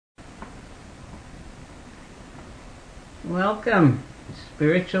Welcome,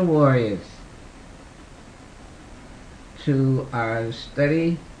 spiritual warriors, to our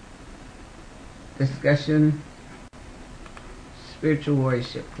study, discussion, spiritual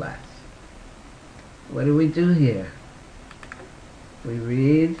warriorship class. What do we do here? We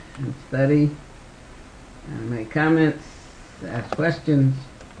read and study and make comments, ask questions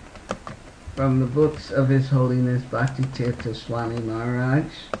from the books of His Holiness Bhaktitirtha Swami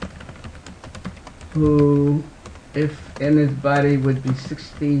Maharaj, who, if in his body, would be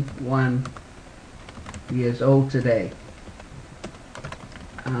 61 years old today.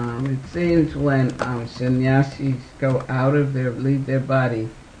 It seems when sannyasis go out of leave their body,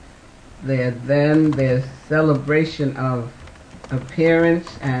 their celebration of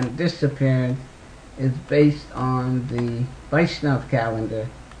appearance and disappearance is based on the Vaishnava calendar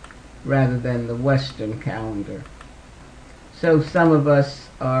rather than the Western calendar. So most of us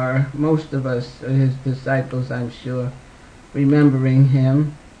are his disciples, I'm sure, remembering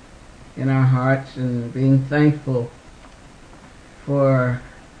him in our hearts and being thankful for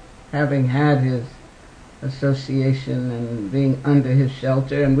having had his association and being under his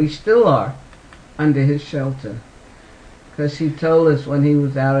shelter, and we still are under his shelter, because he told us when he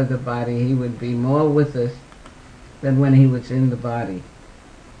was out of the body he would be more with us than when he was in the body.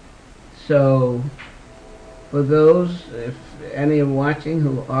 So for those, if any are watching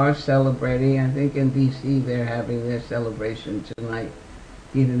who are celebrating, I think in DC they're having their celebration tonight.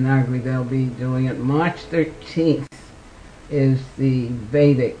 Gitanagri, they'll be doing it. March 13th is the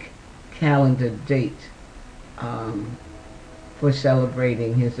Vedic calendar date for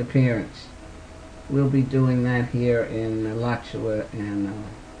celebrating his appearance. We'll be doing that here in Alachua and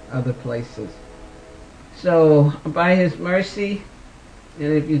other places. So, by his mercy,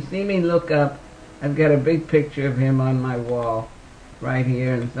 and if you see me look up, I've got a big picture of him on my wall right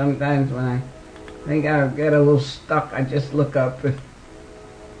here, and sometimes when I think I'll get a little stuck, I just look up and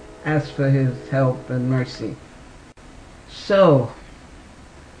ask for his help and mercy. So,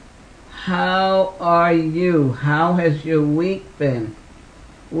 how are you? How has your week been?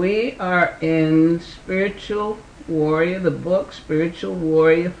 We are in Spiritual Warrior, the book Spiritual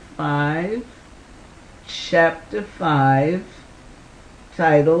Warrior 5, Chapter 5,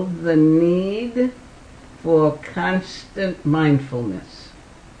 titled The Need for Constant Mindfulness.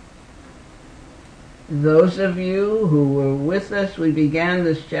 Those of you who were with us, we began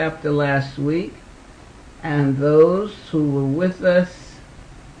this chapter last week, and those who were with us,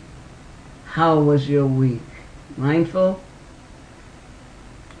 how was your week? Mindful?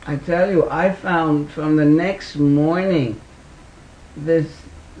 I tell you, I found from the next morning this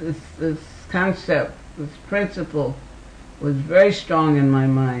concept, this principle was very strong in my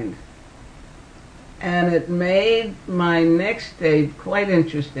mind. And it made my next day quite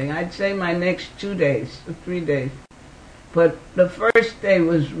interesting. I'd say my next 2 days, 3 days. But the first day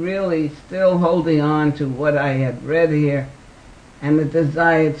was really still holding on to what I had read here and the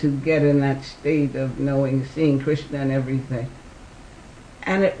desire to get in that state of knowing, seeing Krishna and everything.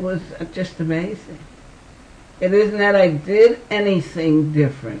 And it was just amazing. It isn't that I did anything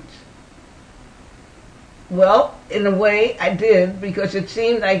different. Well, in a way I did, because it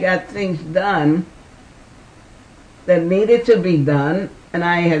seemed I got things done that needed to be done, and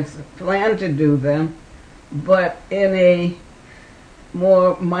I had planned to do them, but in a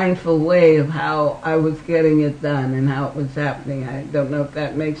more mindful way of how I was getting it done and how it was happening. I don't know if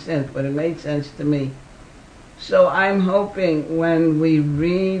that makes sense, but it made sense to me. So I'm hoping when we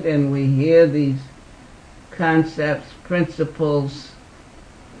read and we hear these concepts, principles,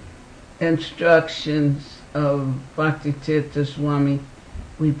 instructions of Bhaktitirtha Swami,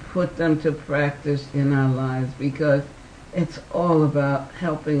 we put them to practice in our lives, because it's all about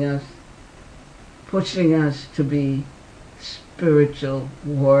helping us, pushing us to be spiritual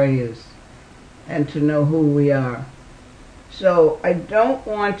warriors and to know who we are. So I don't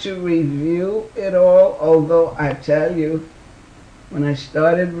want to review it all, although I tell you, when I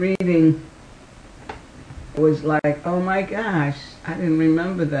started reading, it was like, oh my gosh, I didn't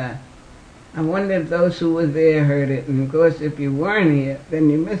remember that. I wonder if those who were there heard it, and of course if you weren't here, then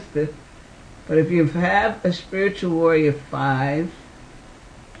you missed it. But if you have a Spiritual Warrior 5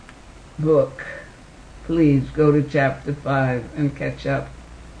 book, please go to chapter 5 and catch up.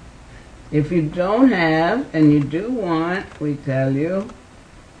 If you don't have, and you do want, we tell you,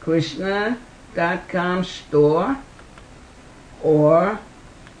 Krishna.com store, or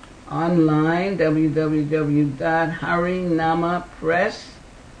online,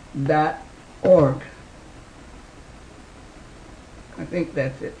 www.harinamapress.org. I think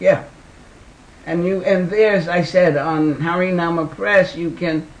that's it, yeah. And there, as I said, on Harinama Press, you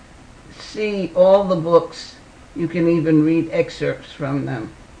can see all the books You can even read excerpts from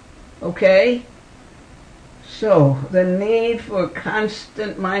them. Okay? So, the need for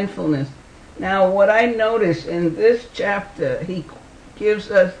constant mindfulness. Now, what I notice in this chapter, he gives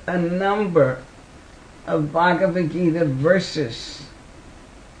us a number of Bhagavad Gita verses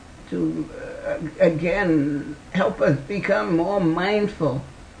to, again, help us become more mindful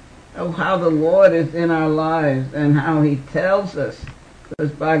of how the Lord is in our lives and how he tells us.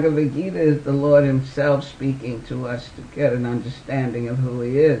 Because Bhagavad Gita is the Lord himself speaking to us to get an understanding of who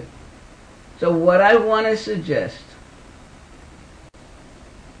he is. So what I want to suggest,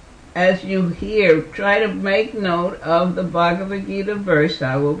 as you hear, try to make note of the Bhagavad Gita verse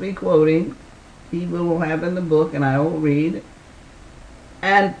I will be quoting. He will have in the book and I will read.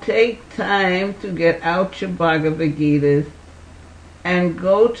 And take time to get out your Bhagavad Gitas and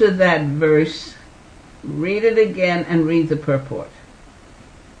go to that verse, read it again, and read the purport.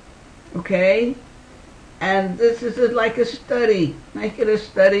 Okay? And this is like a study. Make it a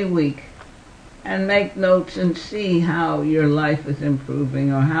study week. And make notes and see how your life is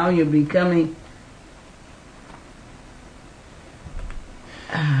improving or how you're becoming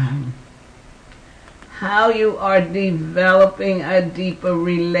how you are developing a deeper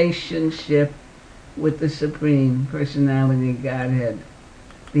relationship with the Supreme Personality of Godhead,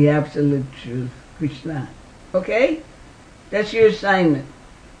 the Absolute Truth, Krishna. Okay? That's your assignment.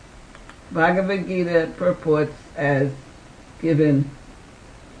 Bhagavad Gita purports as given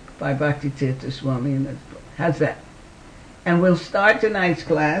by Bhakti-tirtha Swami in this book. How's that? And we'll start tonight's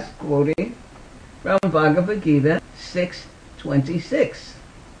class quoting from Bhagavad Gita 6:26,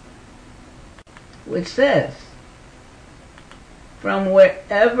 which says, from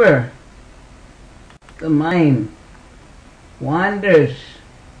wherever the mind wanders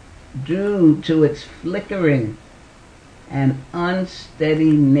due to its flickering and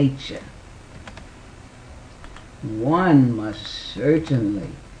unsteady nature, one must certainly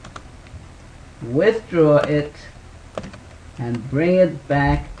withdraw it and bring it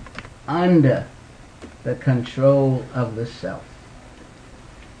back under the control of the self.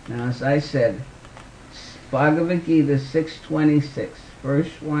 Now, as I said, Bhagavad Gita 6:26,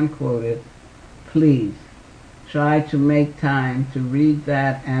 first one quoted. Please try to make time to read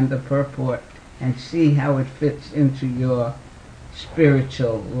that and the purport and see how it fits into your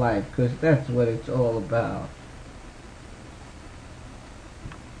spiritual life, because that's what it's all about.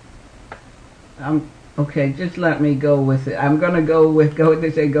 Okay, just let me go with it. I'm going to go with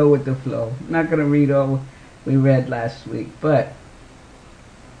the flow. I'm not going to read all we read last week, but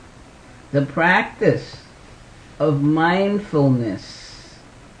the practice of mindfulness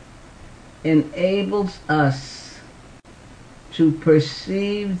enables us to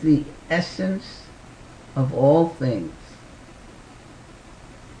perceive the essence of all things.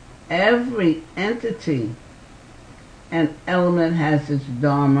 Every entity and element has its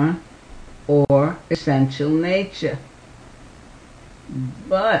dharma or essential nature.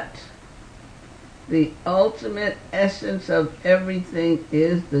 But the ultimate essence of everything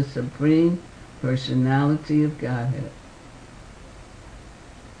is the Supreme Personality of Godhead.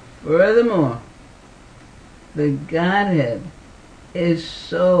 Furthermore, the Godhead is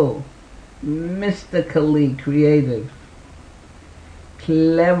so mystically creative,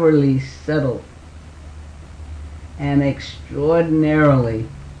 cleverly subtle, and extraordinarily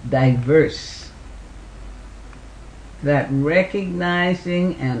diverse, that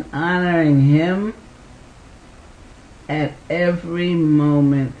recognizing and honoring him at every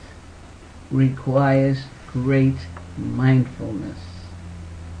moment requires great mindfulness.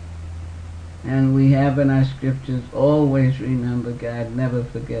 And we have in our scriptures, always remember God, never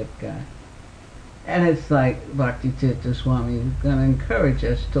forget God. And it's like Bhakti-tirtha Swami is going to encourage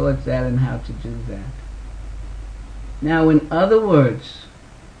us towards that and how to do that. Now, in other words,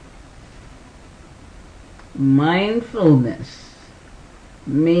 mindfulness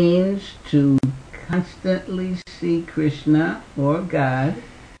means to constantly see Krishna or God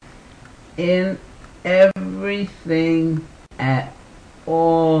in everything at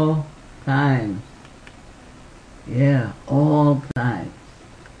all times. Yeah, all times.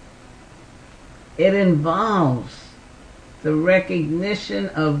 It involves the recognition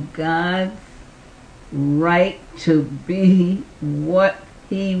of God's right to be what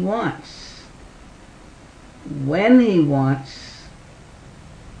he wants, when he wants,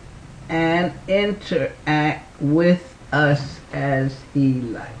 and interact with us as he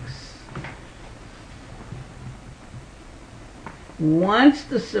likes. Once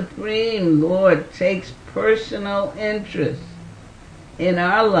the Supreme Lord takes personal interest in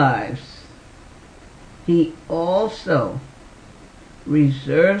our lives, he also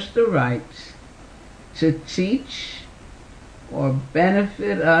reserves the rights to teach or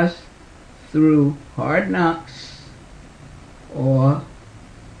benefit us through hard knocks or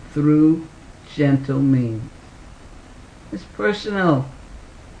through gentle means. It's personal.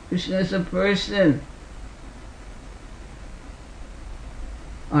 Krishna is a person.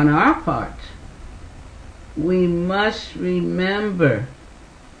 On our part, we must remember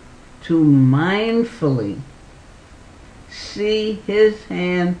to mindfully see his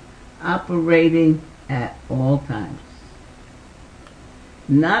hand operating at all times.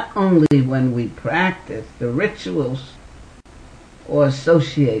 Not only when we practice the rituals or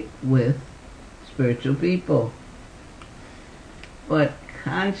associate with spiritual people, but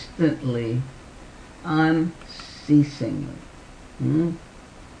constantly, unceasingly.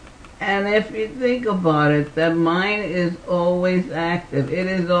 And if you think about it, the mind is always active. It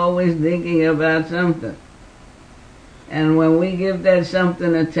is always thinking about something. And when we give that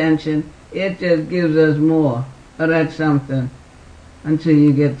something attention, it just gives us more of that something until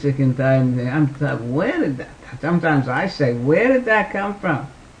you get sick and tired and say, where did that? Sometimes I say, where did that come from?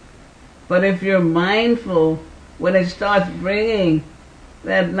 But if you're mindful, when it starts bringing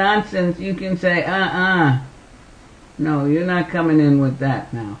that nonsense, you can say, no, you're not coming in with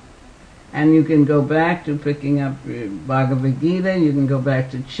that now. And you can go back to picking up Bhagavad Gita, you can go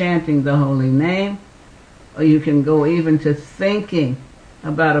back to chanting the holy name, or you can go even to thinking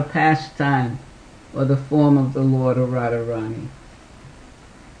about a pastime or the form of the Lord or Radharani.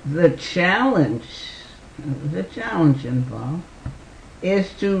 The challenge involved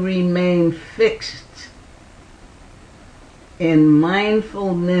is to remain fixed in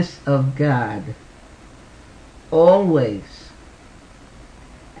mindfulness of God always,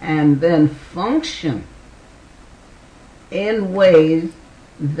 and then function in ways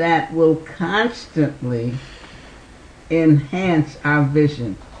that will constantly enhance our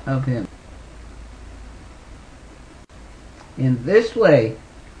vision of him. In this way,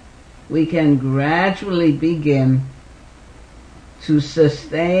 we can gradually begin to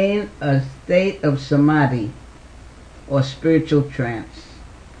sustain a state of samadhi or spiritual trance,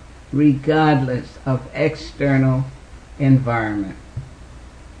 regardless of external environment.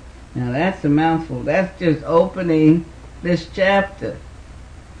 Now that's a mouthful. That's just opening this chapter.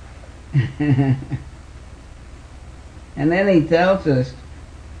 And then he tells us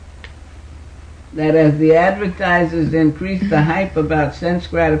that as the advertisers increase the hype about sense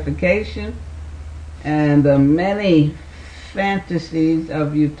gratification and the many fantasies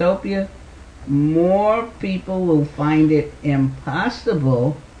of utopia, more people will find it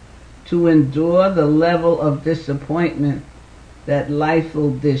impossible to endure the level of disappointment that life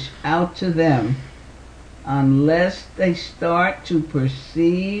will dish out to them unless they start to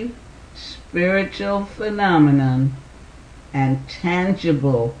perceive spiritual phenomenon and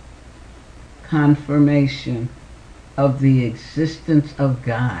tangible confirmation of the existence of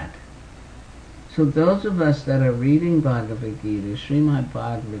God. So those of us that are reading Bhagavad Gita, Srimad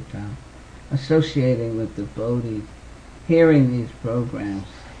Bhagavatam, associating with devotees, hearing these programs,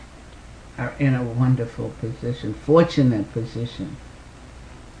 are in a wonderful position, fortunate position,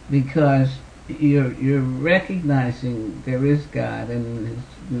 because you're recognizing there is God and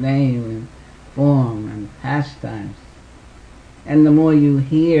his name and form and pastimes. And the more you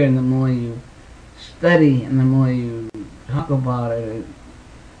hear and the more you study and the more you talk about it,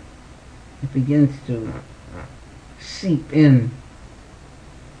 it begins to seep in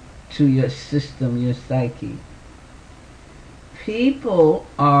to your system, your psyche. People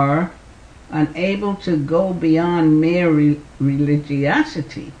are unable to go beyond mere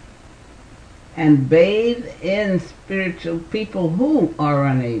religiosity and bathe in spiritual people who are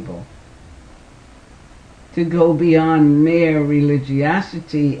unable to go beyond mere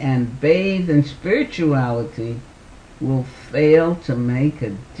religiosity and bathe in spirituality will fail to make a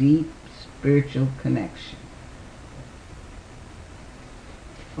deep spiritual connection.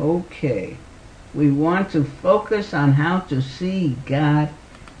 Okay, we want to focus on how to see God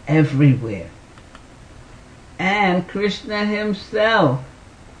everywhere. And Krishna himself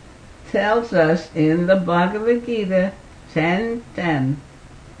tells us in the Bhagavad Gita 10:10.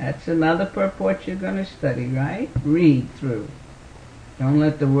 That's another purport you're going to study, right? Read through. Don't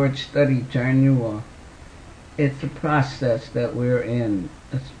let the word study turn you off. It's a process that we're in,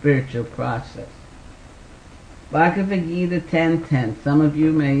 a spiritual process. Bhagavad Gita 10:10. Some of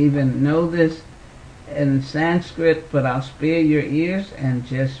you may even know this in Sanskrit, but I'll spare your ears and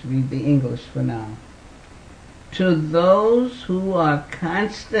just read the English for now. To those who are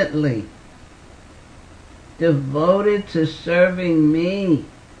constantly devoted to serving me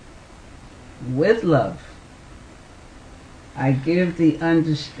with love, I give the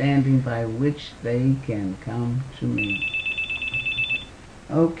understanding by which they can come to me.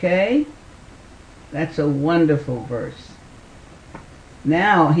 Okay? That's a wonderful verse.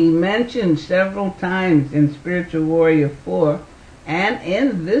 Now, he mentioned several times in Spiritual Warrior 4 and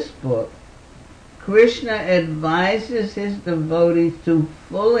in this book, Krishna advises his devotees to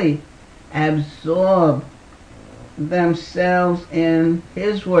fully absorb themselves in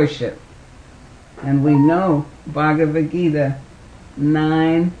his worship. And we know Bhagavad Gita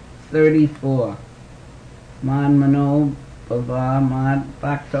 9:34. Man mano bhava mad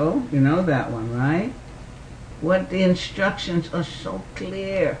bhakto. You know that one, right? What the instructions are so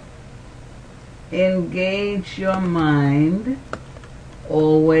clear. Engage your mind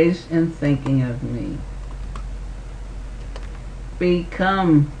always in thinking of me.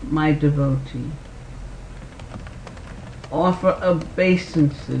 Become my devotee. Offer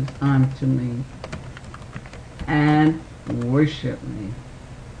obeisances unto me and worship me.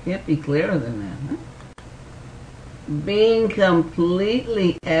 Can't be clearer than that, huh? Being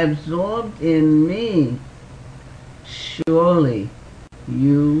completely absorbed in me, surely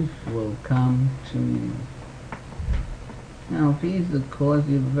you will come to me. Now, if he's the cause,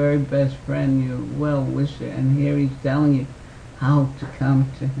 your very best friend, your well-wisher, and here he's telling you how to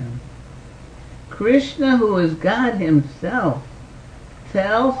come to him. Krishna, who is God himself,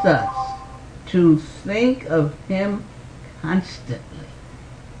 tells us to think of him constantly.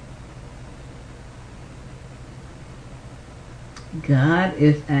 God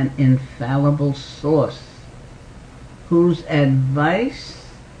is an infallible source whose advice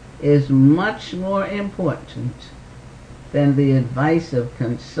is much more important than the advice of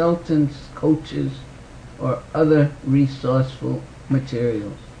consultants, coaches, or other resourceful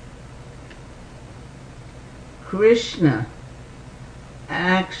materials. Krishna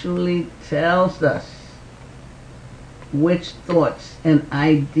actually tells us which thoughts and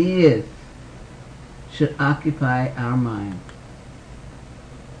ideas should occupy our mind.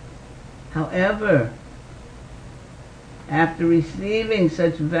 However, after receiving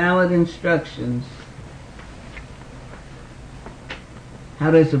such valid instructions,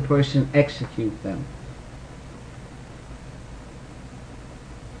 how does a person execute them?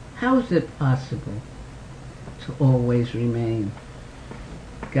 How is it possible to always remain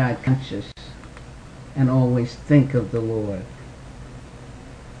God conscious and always think of the Lord?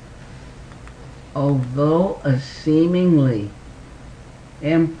 Although a seemingly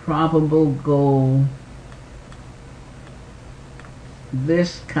improbable goal,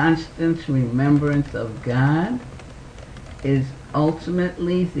 this constant remembrance of God is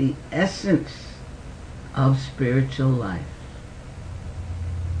ultimately the essence of spiritual life.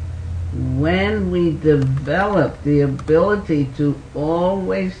 When we develop the ability to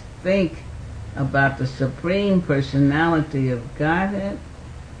always think about the Supreme Personality of Godhead,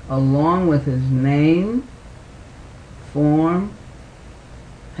 along with his name, form,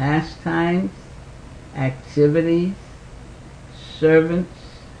 pastimes, activities, servants,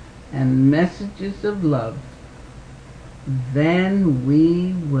 and messages of love, then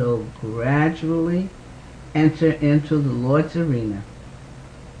we will gradually enter into the Lord's arena.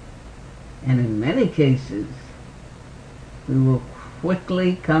 And in many cases, we will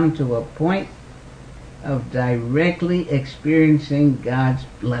quickly come to a point of directly experiencing God's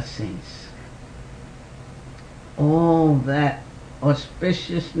blessings. All that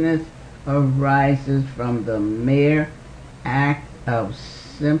auspiciousness arises from the mere act of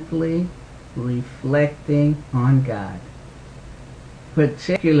simply reflecting on God,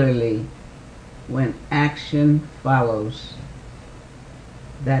 particularly when action follows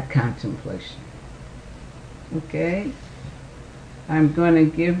that contemplation. Okay? I'm going to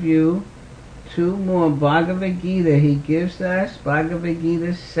give you two more Bhagavad Gita he gives us. Bhagavad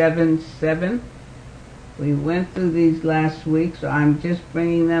Gita 7:7. We went through these last week, so I'm just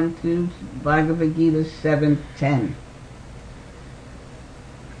bringing them to Bhagavad Gita 7:10.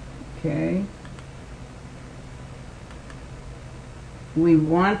 Okay? We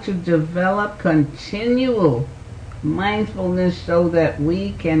want to develop continual mindfulness so that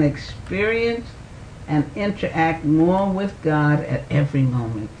we can experience and interact more with God at every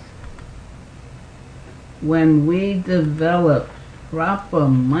moment. When we develop proper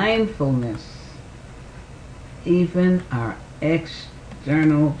mindfulness, even our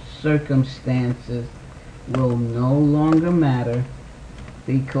external circumstances will no longer matter,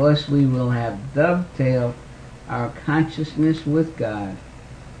 because we will have dovetailed our consciousness with God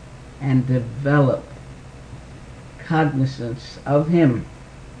and develop cognizance of him,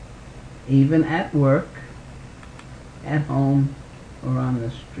 even at work, at home, or on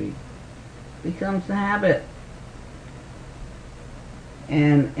the street. Becomes a habit.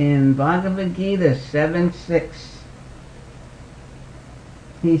 And in Bhagavad Gita 7:6,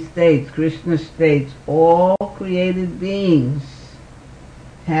 Krishna states, all created beings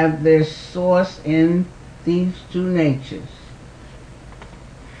have their source in these two natures.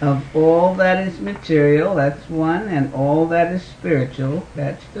 Of all that is material, that's one, and all that is spiritual,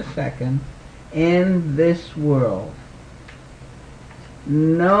 that's the second, in this world.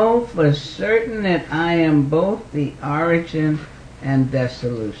 Know for certain that I am both the origin and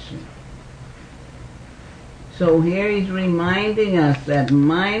dissolution. So here he's reminding us that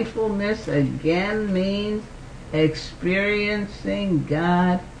mindfulness again means experiencing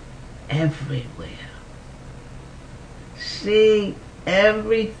God everywhere. See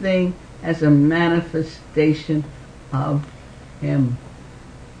everything as a manifestation of Him.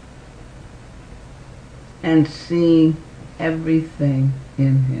 And seeing everything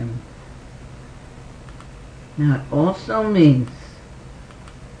in Him. Now it also means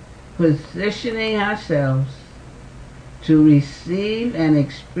positioning ourselves to receive and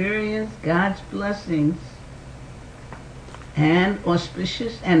experience God's blessings and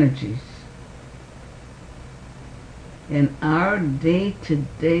auspicious energies in our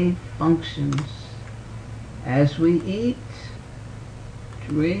day-to-day functions as we eat,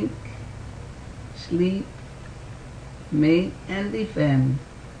 drink, sleep, mate, and defend.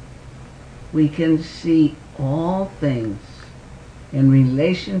 We can see all things in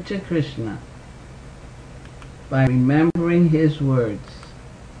relation to Krishna by remembering His words.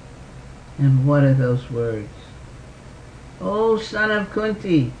 And what are those words? O son of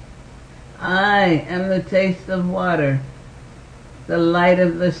Kunti, I am the taste of water, the light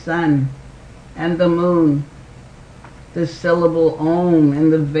of the sun and the moon, the syllable Om in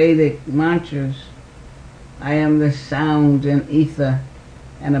the Vedic mantras. I am the sound in ether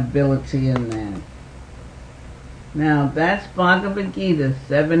and ability in man. Now that's Bhagavad Gita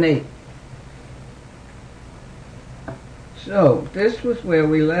 7:8. So this was where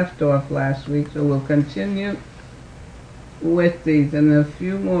we left off last week, so we'll continue with these and a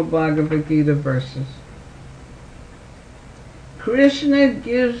few more Bhagavad Gita verses. Krishna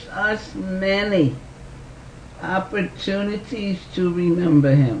gives us many opportunities to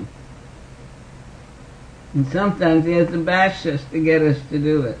remember Him. And sometimes He has to bash us to get us to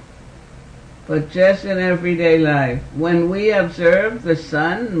do it. But just in everyday life, when we observe the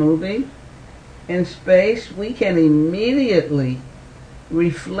sun moving in space, we can immediately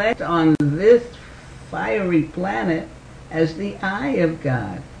reflect on this fiery planet as the eye of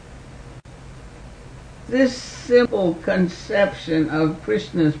God. This simple conception of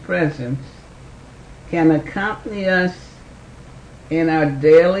Krishna's presence can accompany us in our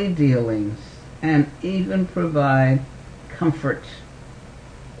daily dealings and even provide comfort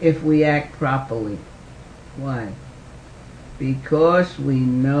if we act properly. Why? Because we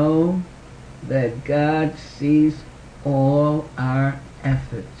know that God sees all our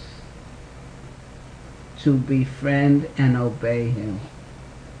efforts to befriend and obey Him.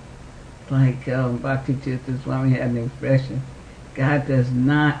 Like Bhakti Tirtha Swami had an expression, God does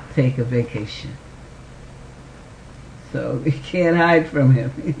not take a vacation. So we can't hide from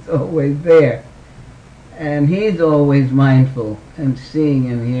Him. He's always there. And He's always mindful and seeing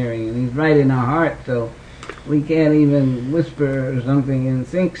and hearing. And He's right in our heart, so we can't even whisper or something and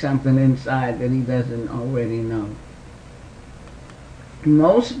think something inside that He doesn't already know.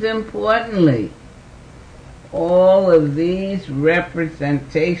 Most importantly, all of these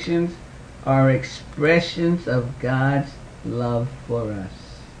representations are expressions of God's love for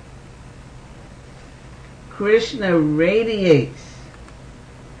us. Krishna radiates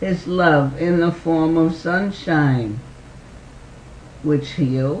His love in the form of sunshine, which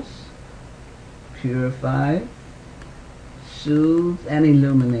heals, purifies, soothes, and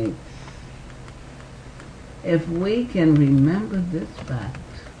illuminates. If we can remember this fact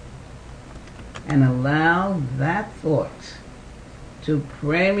and allow that thought to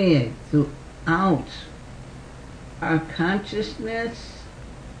permeate throughout our consciousness,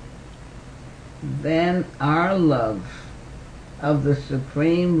 then our love of the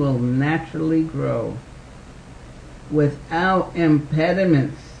Supreme will naturally grow without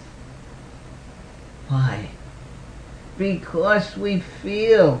impediments. Why? Because we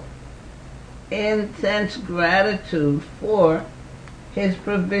feel intense gratitude for His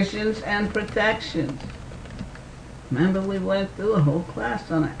provisions and protections. Remember, we went through a whole class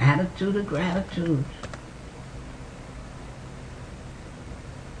on an attitude of gratitude.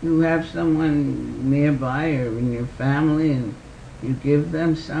 You have someone nearby or in your family and you give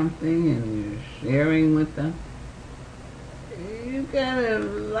them something and you're sharing with them. You gotta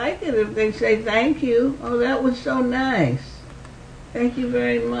like it if they say thank you. Oh, that was so nice. Thank you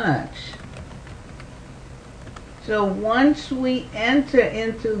very much. So once we enter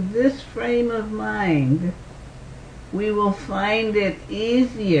into this frame of mind, we will find it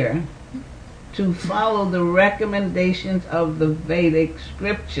easier to follow the recommendations of the Vedic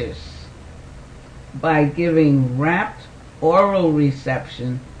scriptures by giving rapt oral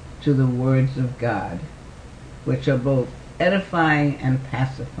reception to the words of God, which are both edifying and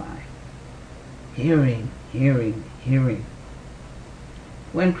pacifying. Hearing, hearing, hearing.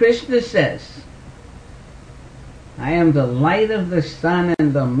 When Krishna says, I am the light of the sun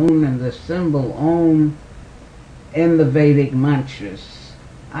and the moon and the symbol Om in the Vedic mantras,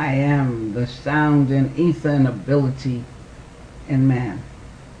 I am the sound in ether and ability in man,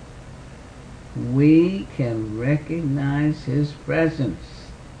 we can recognize his presence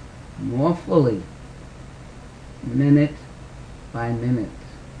more fully, minute by minute,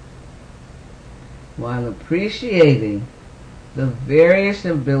 while appreciating the various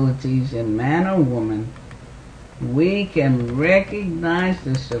abilities in man or woman. We can recognize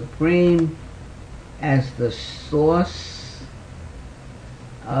the Supreme as the source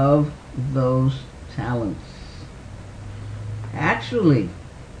of those talents. Actually,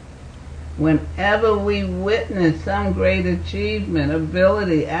 whenever we witness some great achievement,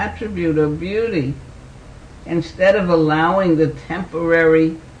 ability, attribute, or beauty, instead of allowing the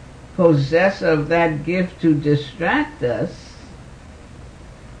temporary possessor of that gift to distract us,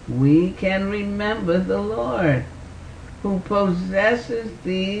 we can remember the Lord, who possesses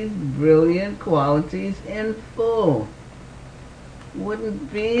these brilliant qualities in full.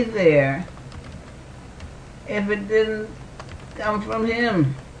 Wouldn't be there if it didn't come from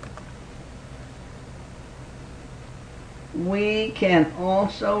him. We can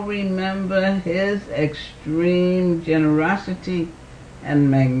also remember his extreme generosity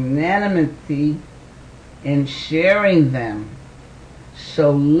and magnanimity in sharing them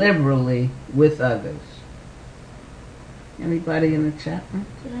so liberally with others. Anybody in the chat room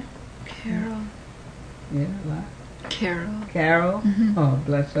today? Carol. Yeah, what? Carol. Carol? Mm-hmm. Oh,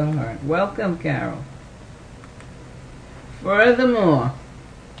 bless her heart. Welcome, Carol. Furthermore,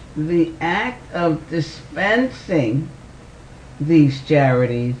 the act of dispensing these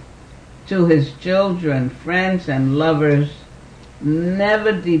charities to his children, friends, and lovers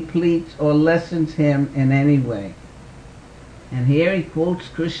never depletes or lessens him in any way. And here he quotes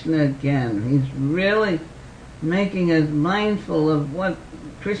Krishna again. He's really making us mindful of what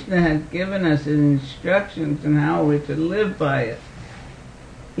Krishna has given us in instructions and how we're to live by it.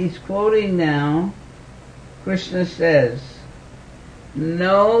 He's quoting now. Krishna says,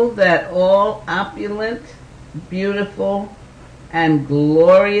 know that all opulent, beautiful, and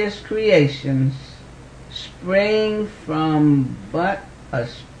glorious creations spring from but a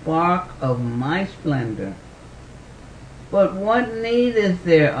spark of my splendor. But what need is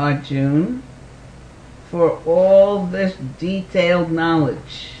there, Arjuna, for all this detailed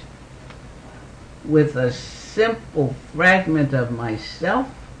knowledge? With a simple fragment of myself,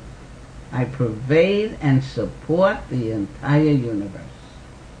 I pervade and support the entire universe.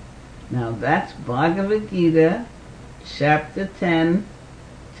 Now that's Bhagavad Gita, chapter 10,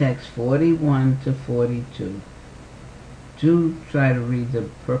 text 41 to 42. Do try to read the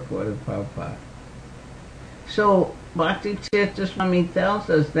purport of Prabhupada. So Bhakti Tirtha Swami tells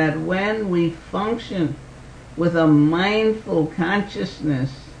us that when we function with a mindful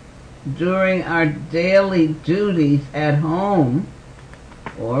consciousness during our daily duties at home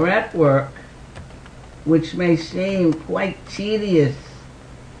or at work, which may seem quite tedious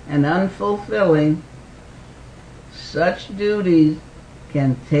and unfulfilling, such duties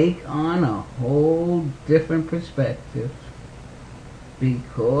can take on a whole different perspective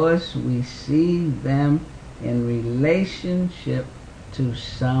because we see them in relationship to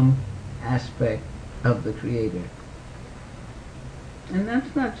some aspect of the Creator. And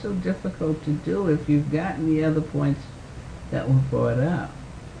that's not so difficult to do if you've gotten the other points that were brought up.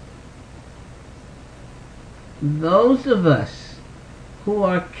 Those of us who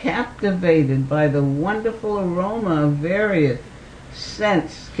are captivated by the wonderful aroma of various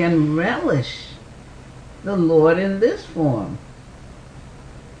scents can relish the Lord in this form.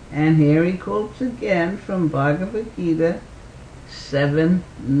 And here he quotes again from Bhagavad Gita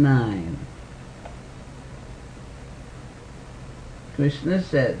 7:9. Krishna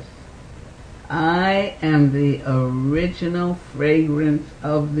says, I am the original fragrance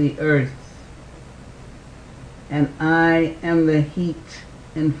of the earth, and I am the heat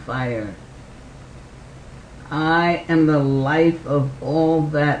and fire. I am the life of all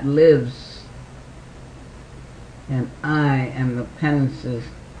that lives, and I am the penances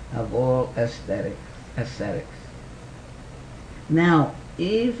of all ascetics. Now,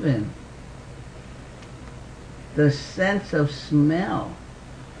 even the sense of smell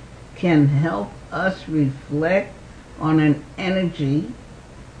can help us reflect on an energy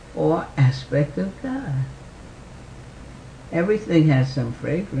or aspect of God. Everything has some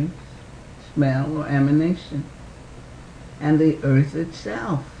fragrance, smell, or emanation. And the earth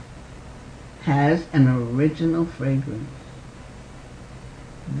itself has an original fragrance.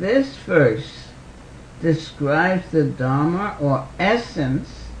 This verse describes the Dharma or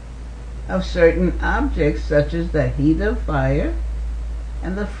essence of certain objects, such as the heat of fire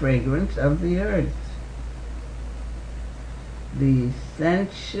and the fragrance of the earth. The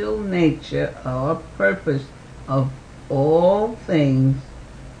essential nature or purpose of all things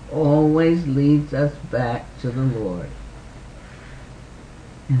always leads us back to the Lord.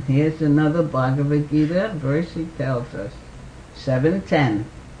 And here's another Bhagavad Gita verse he tells us, 7:10,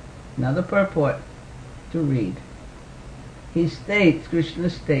 another purport to read. He states, Krishna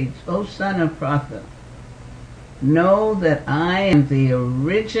states, O son of Pratha, know that I am the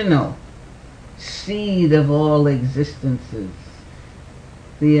original seed of all existences,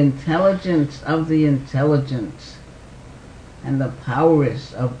 the intelligence of the intelligence, and the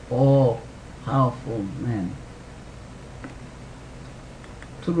powers of all powerful men.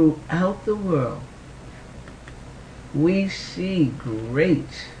 Throughout the world, we see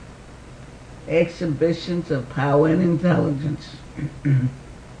great exhibitions of power and intelligence.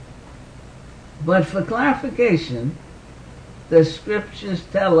 But for clarification, the scriptures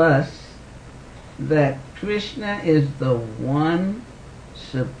tell us that Krishna is the one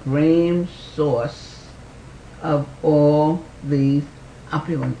supreme source of all these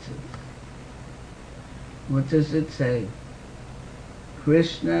opulences. What does it say?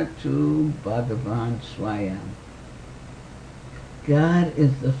 Krishna tu Bhagavan Swayam. God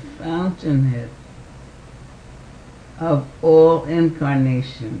is the fountainhead of all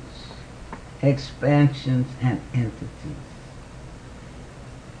incarnations, expansions, and entities.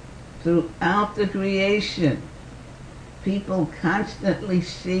 Throughout the creation, people constantly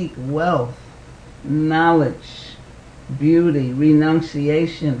seek wealth, knowledge, beauty,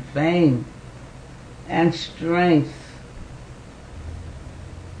 renunciation, fame, and strength.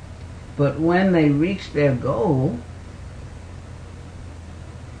 But when they reach their goal,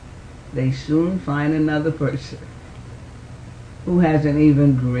 they soon find another person who has an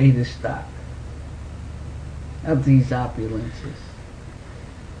even greater stock of these opulences.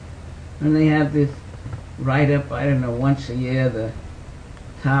 And they have this write-up, I don't know, once a year, the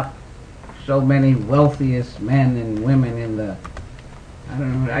top so many wealthiest men and women in the, I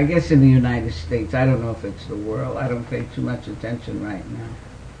don't know, I guess in the United States. I don't know if it's the world. I don't pay too much attention right now.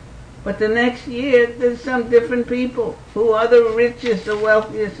 But the next year, there's some different people who are the richest, the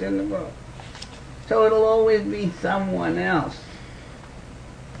wealthiest in the world. So it'll always be someone else.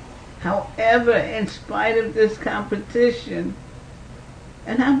 However, in spite of this competition,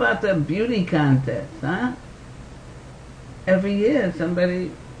 and how about the beauty contest, huh? Every year, somebody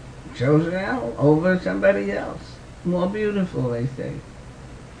shows out over somebody else. More beautiful, they say.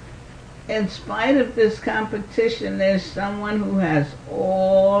 In spite of this competition, there's someone who has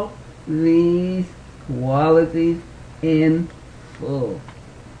all these qualities in full,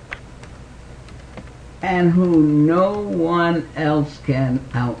 and who no one else can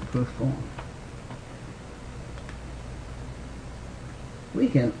outperform. We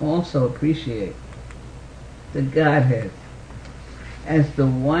can also appreciate the Godhead as the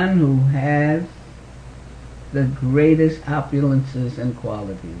one who has the greatest opulences and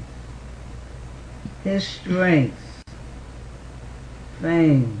qualities. His strength,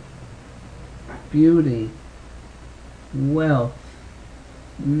 fame, beauty, wealth,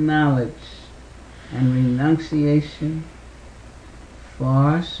 knowledge, and renunciation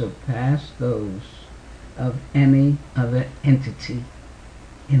far surpass those of any other entity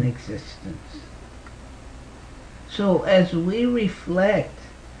in existence. So as we reflect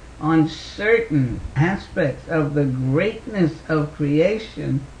on certain aspects of the greatness of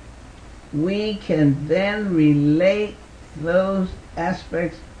creation, we can then relate those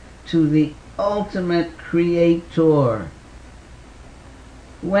aspects to the ultimate creator.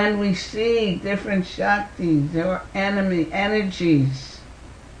 When we see different Shaktis or energies,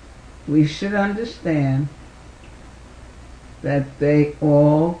 we should understand that they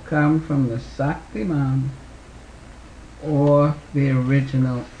all come from the Shaktiman, or the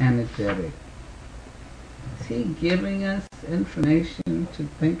original energetic. Is he giving us information to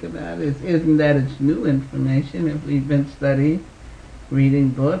think about? Isn't that it's new information if we've been studying, reading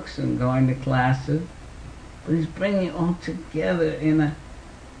books and going to classes? But he's bringing it all together in a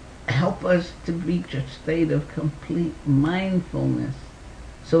help us to reach a state of complete mindfulness,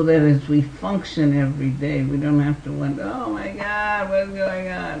 so that as we function every day, we don't have to wonder, oh my God, what's going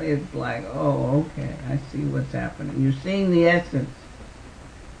on? It's like, oh, okay, I see what's happening. You're seeing the essence.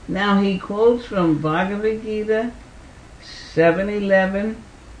 Now he quotes from Bhagavad Gita 7:11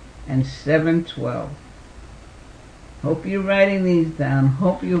 and 7:12. Hope you're writing these down.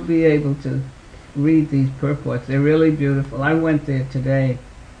 Hope you'll be able to read these purports. They're really beautiful. I went there today,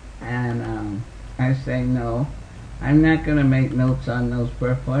 and I say, no, I'm not going to make notes on those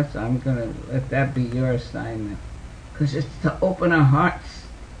purports. I'm going to let that be your assignment, because it's to open our hearts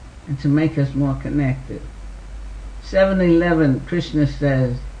and to make us more connected. 7:11, Krishna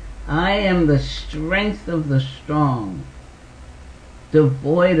says, I am the strength of the strong,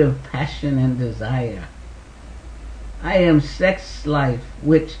 devoid of passion and desire. I am sex life,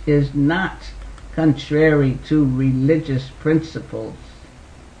 which is not contrary to religious principles.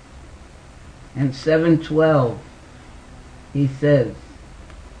 And 7:12, he says,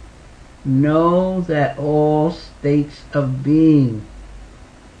 know that all states of being,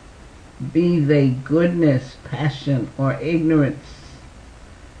 be they goodness, passion, or ignorance,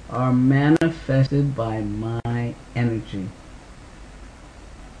 are manifested by my energy.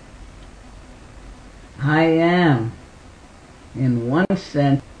 I am, in one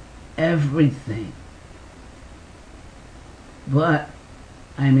sense, everything, but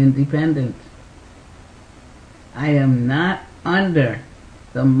I'm independent. I am not under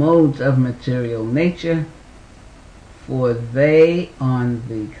the modes of material nature, for they, on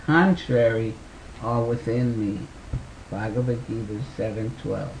the contrary, are within me. Bhagavad Gita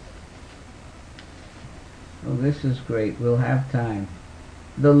 7:12. Oh, this is great. We'll have time.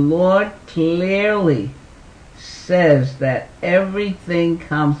 The Lord clearly says that everything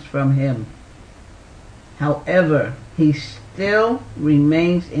comes from him. However, he still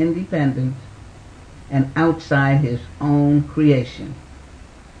remains independent and outside his own creation.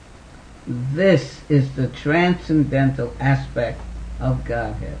 This is the transcendental aspect of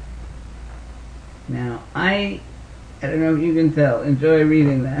Godhead. Now, I don't know if you can tell, enjoy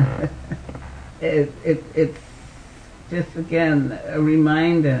reading that. It's just, again, a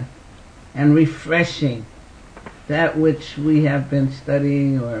reminder and refreshing that which we have been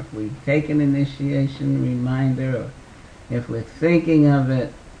studying, or if we've taken initiation, reminder, or if we're thinking of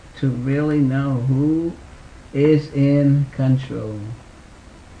it, to really know who is in control,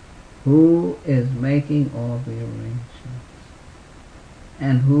 who is making all the arrangements,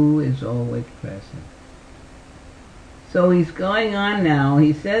 and who is always present. So he's going on now.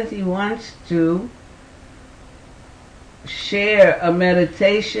 He says he wants to share a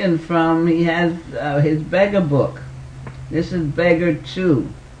meditation from, he has his beggar book. This is Beggar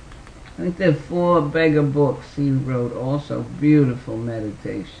 2. I think there are 4 beggar books he wrote, also beautiful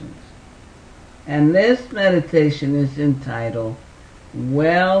meditations. And this meditation is entitled,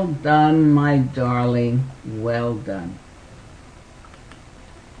 Well Done, My Darling, Well Done.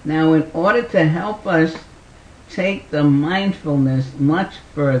 Now, in order to help us take the mindfulness much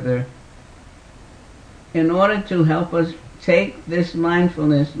further, in order to help us take this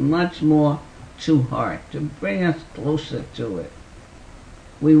mindfulness much more to heart, to bring us closer to it,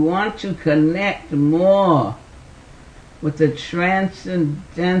 we want to connect more with the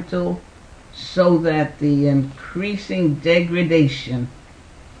transcendental, so that the increasing degradation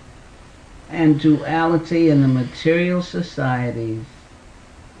and duality in the material societies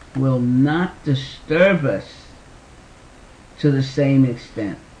will not disturb us to the same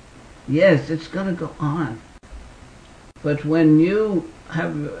extent. Yes, it's going to go on. But when you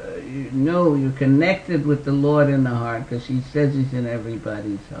have, you're connected with the Lord in the heart, because he says he's in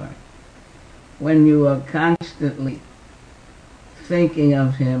everybody's heart. When you are constantly thinking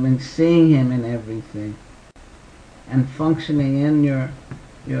of him and seeing him in everything, and functioning in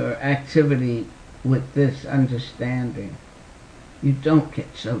your activity with this understanding, you don't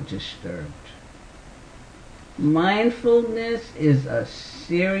get so disturbed. Mindfulness is a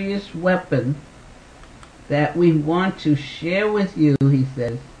serious weapon that we want to share with you, he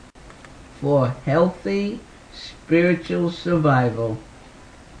says, for healthy spiritual survival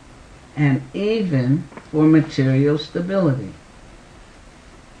and even for material stability.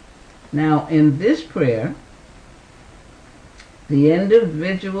 Now, in this prayer, the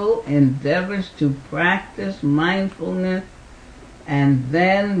individual endeavors to practice mindfulness and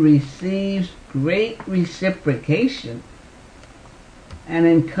then receives great reciprocation and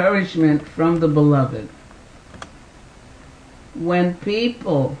encouragement from the Beloved. When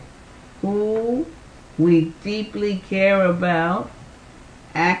people who we deeply care about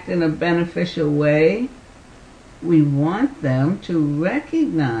act in a beneficial way, We want them to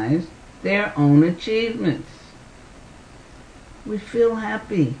recognize their own achievements. We feel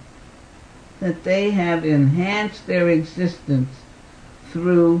happy that they have enhanced their existence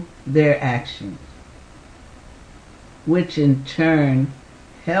through their actions, which in turn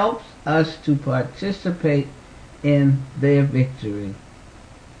helps us to participate in their victory.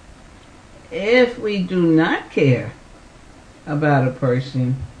 If we do not care about a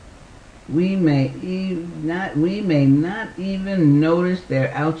person, we may not even notice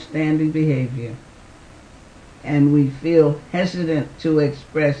their outstanding behavior, and we feel hesitant to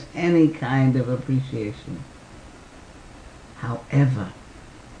express any kind of appreciation. However,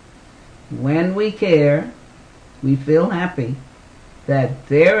 when we care, we feel happy that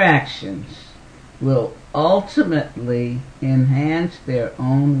their actions will ultimately enhance their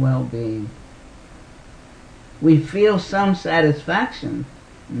own well-being. We feel some satisfaction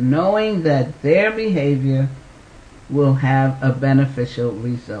knowing that their behavior will have a beneficial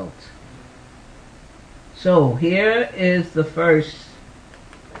result. So here is the first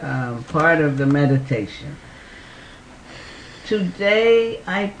part of the meditation. Today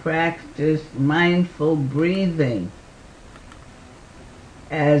I practice mindful breathing.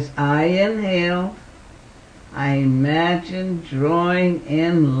 As I inhale, I imagine drawing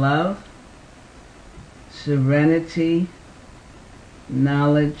in love, serenity,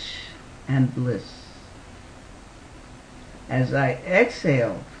 knowledge, and bliss. As I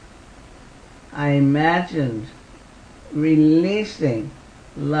exhale, I imagined releasing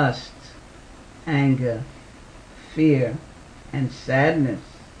lust, anger, fear, and sadness.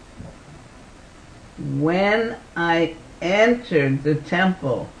 When I entered the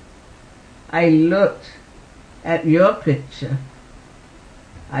temple, I looked at your picture.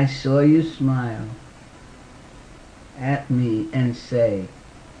 I saw you smile at me and say,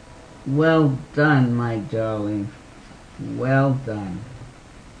 "Well done, my darling, well done."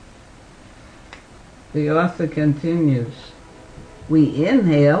 The author continues, we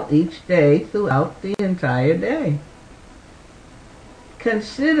inhale each day throughout the entire day.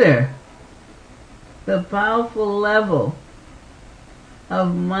 Consider the powerful level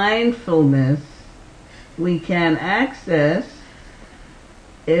of mindfulness we can access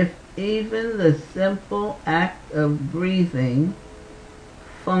if even the simple act of breathing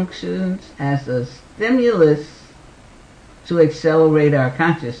functions as a stimulus to accelerate our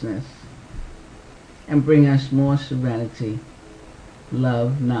consciousness and bring us more serenity,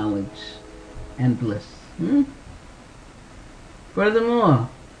 love, knowledge, and bliss. Furthermore,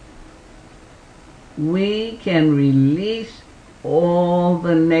 we can release all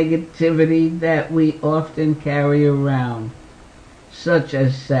the negativity that we often carry around, such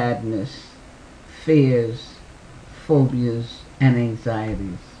as sadness, fears, phobias, and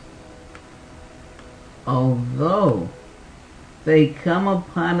anxieties. Although they come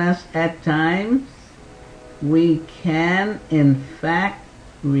upon us at times, we can in fact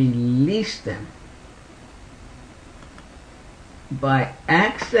release them by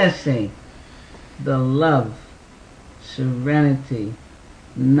accessing the love, serenity,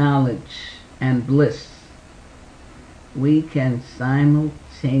 knowledge, and bliss. We can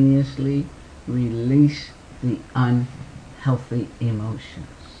simultaneously release the unhealthy emotions.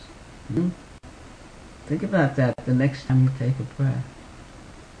 Think about that the next time you take a breath.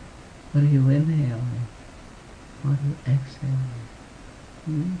 What are you inhaling? What are you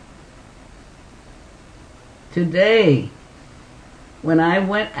exhaling? Today, when I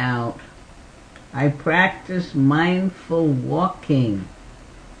went out, I practiced mindful walking.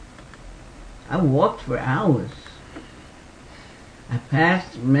 I walked for hours. I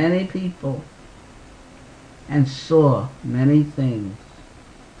passed many people and saw many things.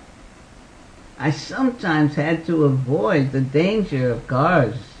 I sometimes had to avoid the danger of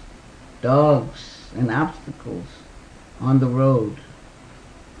cars, dogs, and obstacles on the road.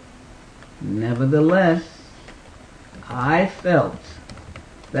 Nevertheless, I felt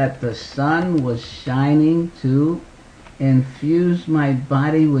that the sun was shining to infuse my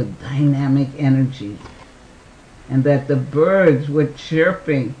body with dynamic energy, and that the birds were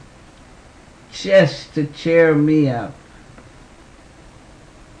chirping just to cheer me up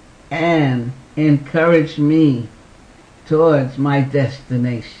and encourage me towards my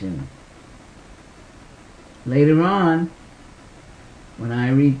destination. Later on, when I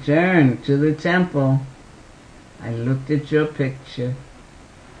returned to the temple, I looked at your picture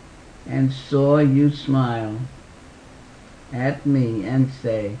and saw you smile at me and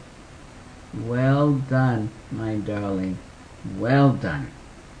say, "Well done, my darling, well done."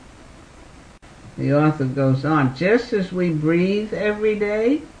 The author goes on, just as we breathe every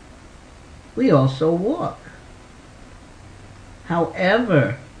day, we also walk.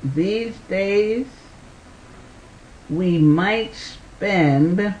 However, these days we might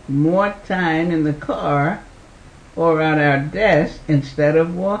spend more time in the car or at our desk instead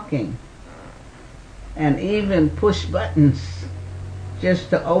of walking, and even push buttons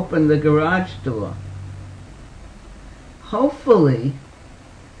just to open the garage door. Hopefully,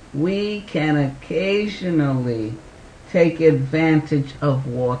 we can occasionally take advantage of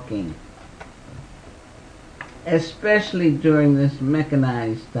walking, especially during these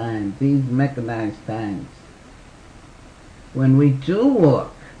mechanized times. When we do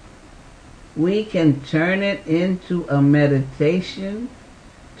walk, we can turn it into a meditation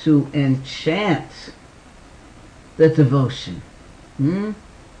to enchant the devotion.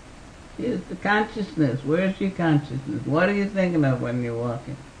 Here's the consciousness. Where's your consciousness? What are you thinking of when you're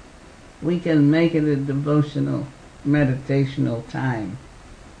walking? We can make it a devotional, meditational time.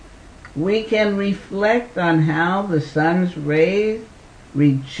 We can reflect on how the sun's rays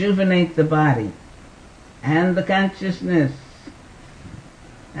rejuvenate the body and the consciousness,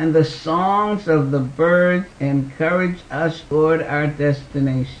 and the songs of the birds encourage us toward our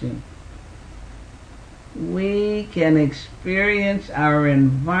destination. We can experience our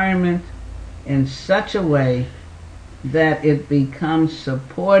environment in such a way that it becomes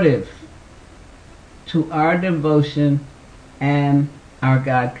supportive to our devotion and our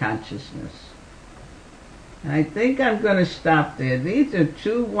God consciousness. I think I'm going to stop there. These are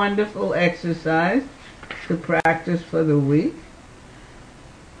two wonderful exercises to practice for the week.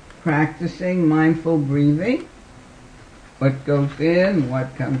 Practicing mindful breathing, what goes in,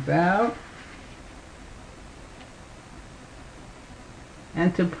 what comes out,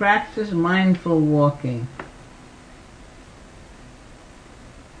 and to practice mindful walking.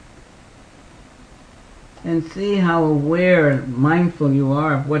 And see how aware and mindful you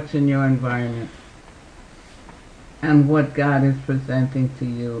are of what's in your environment and what God is presenting to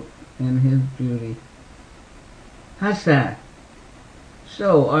you in His beauty. How's that?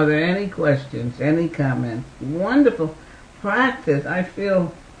 So, are there any questions, any comments? Wonderful practice. I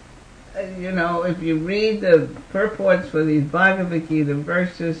feel, if you read the purports for these Bhagavad Gita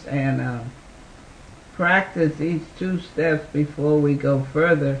verses and practice these two steps before we go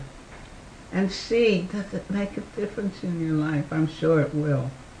further, and see, does it make a difference in your life? I'm sure it will.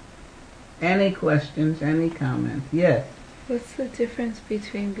 Any questions, any comments? Yes? What's the difference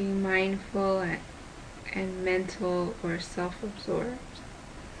between being mindful and mental or self-absorbed?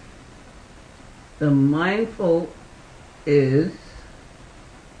 The mindful is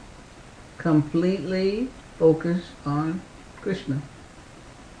completely focused on Krishna.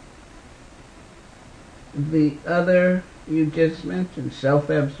 The other you just mentioned,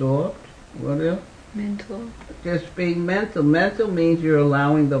 self-absorbed. What else? Mental. Just being mental. Mental means you're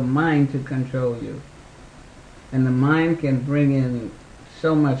allowing the mind to control you. And the mind can bring in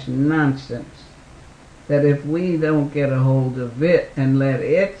so much nonsense that if we don't get a hold of it and let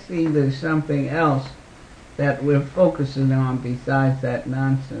it see there's something else that we're focusing on besides that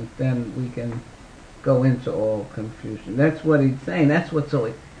nonsense, then we can go into all confusion. That's what he's saying. That's what's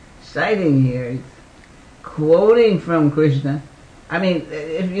so exciting here. He's quoting from Krishna. I mean,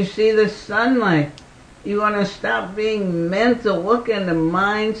 if you see the sunlight, you want to stop being mental. What can the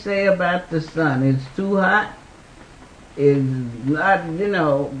mind say about the sun? It's too hot. It's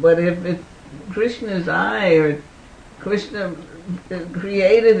not, but if it's Krishna's eye, or Krishna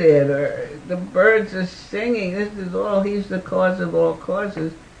created it, or the birds are singing, this is all, he's the cause of all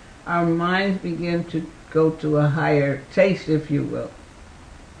causes, our minds begin to go to a higher taste, if you will.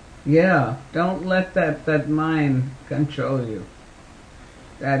 Yeah, don't let that mind control you.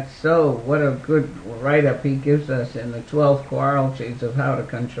 That's so, what a good write-up he gives us in the 12 qualities of how to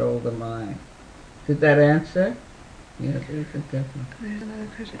control the mind. Did that answer? Yes, there's a difference. There's another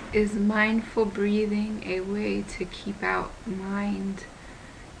question. Is mindful breathing a way to keep our mind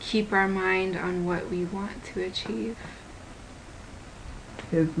on what we want to achieve?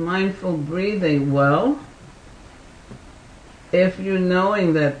 Is mindful breathing, well, if you're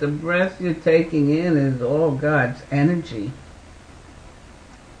knowing that the breath you're taking in is all God's energy,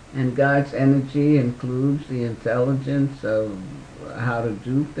 and God's energy includes the intelligence of how to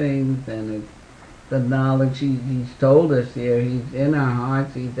do things, and it's the knowledge He's told us here. He's in our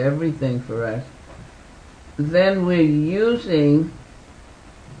hearts. He's everything for us. Then we're using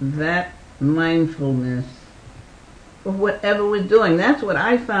that mindfulness for whatever we're doing. That's what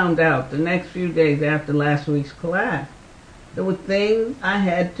I found out the next few days after last week's class. There were things I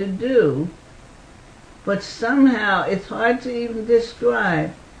had to do, but somehow it's hard to even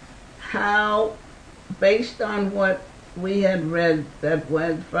describe how, based on what we had read that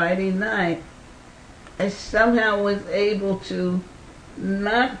was Friday night, I somehow was able to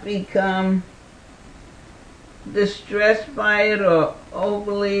not become distressed by it or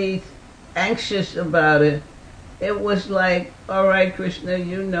overly anxious about it. It was like, all right, Krishna,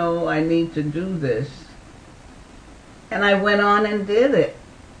 you know I need to do this. And I went on and did it.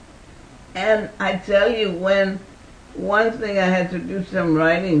 And I tell you, when one thing I had to do some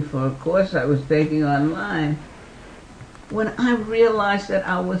writing for a course I was taking online, when I realized that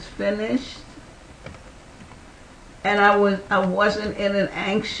I was finished and I wasn't in an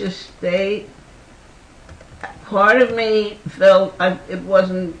anxious state, part of me felt it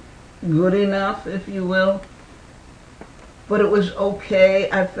wasn't good enough, if you will, but it was okay.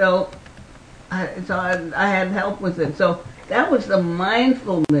 I felt I had help with it. So that was the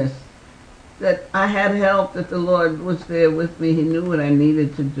mindfulness, that I had help, that the Lord was there with me. He knew what I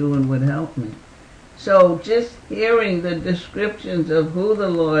needed to do and would help me. So just hearing the descriptions of who the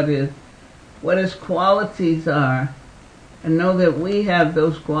Lord is, what his qualities are, and know that we have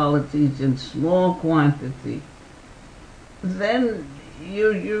those qualities in small quantity, then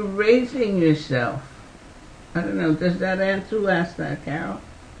you're raising yourself. I don't know, does that answer? Who asked that, Carol?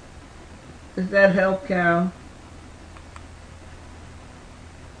 Does that help, Carol?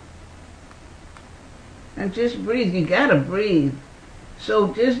 And just breathe. You gotta breathe.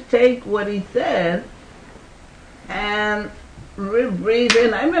 So just take what he said and breathe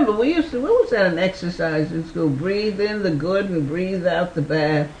in. I remember we used to, what was that, an exercise in school? Breathe in the good and breathe out the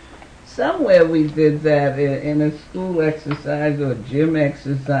bad. Somewhere we did that in a school exercise or gym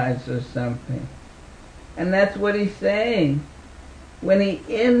exercise or something. And that's what he's saying. When he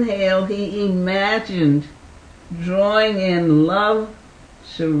inhaled, he imagined drawing in love,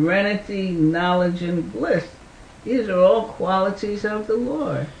 serenity, knowledge, and bliss. These are all qualities of the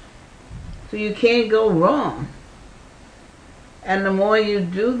Lord. So you can't go wrong. And the more you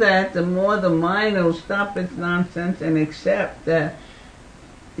do that, the more the mind will stop its nonsense and accept that,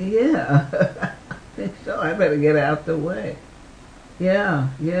 yeah, I think so, I better get out the way. Yeah,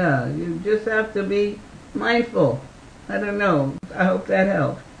 you just have to be mindful. I don't know. I hope that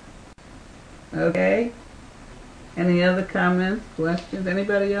helped. Okay? Any other comments, questions?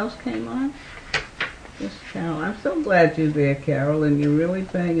 Anybody else came on? Yes, Carol. I'm so glad you're there, Carol, and you're really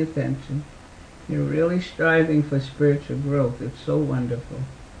paying attention. You're really striving for spiritual growth. It's so wonderful.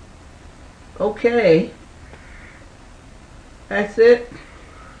 Okay. That's it.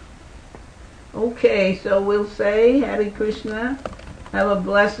 Okay, so we'll say Hare Krishna. Have a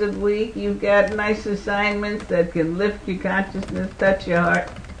blessed week. You've got nice assignments that can lift your consciousness, touch your heart,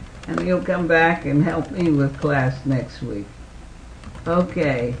 and you'll come back and help me with class next week.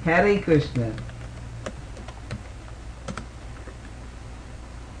 Okay, Hare Krishna.